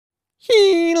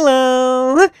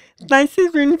Hello, this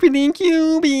is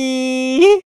Runforthecube.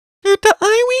 Here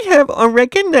we have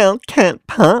oregano cat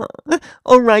paw.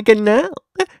 Oregano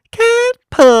cat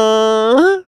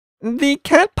paw. The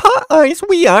cat paw eyes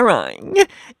we are on.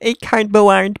 A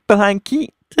cardboard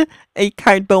blanket. A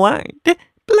cardboard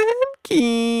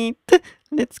blanket.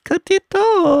 Let's cut it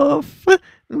off.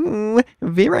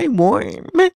 Very warm.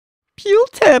 Peel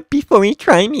tap before you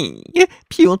try me.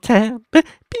 Peel tap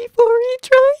before you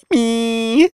try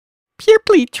me. Pew,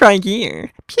 please try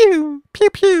here. Pew, pew,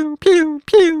 pew, pew,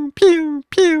 pew, pew,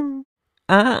 pew.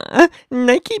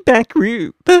 Nike back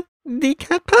roof. The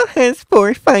cat paw has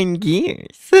 4 fine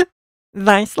gears.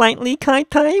 Thy slightly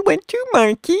kite went to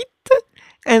market,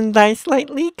 and thy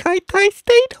slightly kite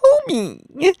stayed homey,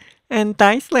 and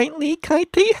thy slightly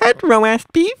kite had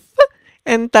roast beef,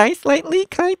 and thy slightly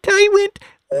kite went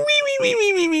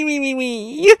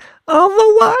wee, all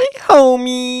the way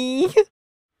homey.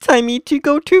 Time me to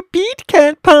go to bed,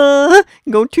 cat paw.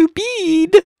 Go to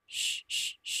bed. Shh,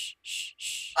 shh, shh, shh,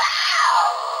 shh.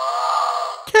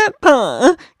 Cat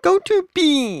paw, go to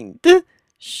bed.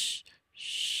 Shh,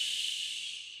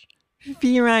 shh.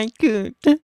 Very good.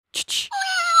 Ch-ch.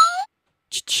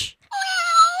 Ch-ch.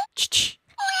 Ch-ch.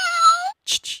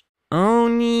 Ch-ch.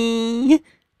 Only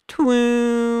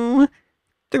 2,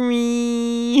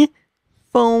 3,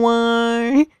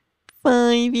 4,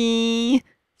 5,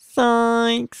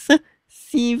 6,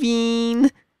 7,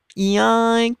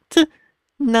 8,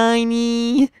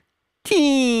 9,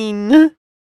 10.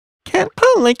 Cat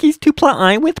paw likes to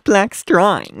play with black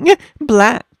string.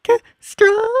 Black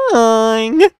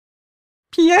string.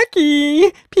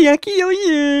 Piaki, Piaki,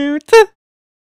 oh,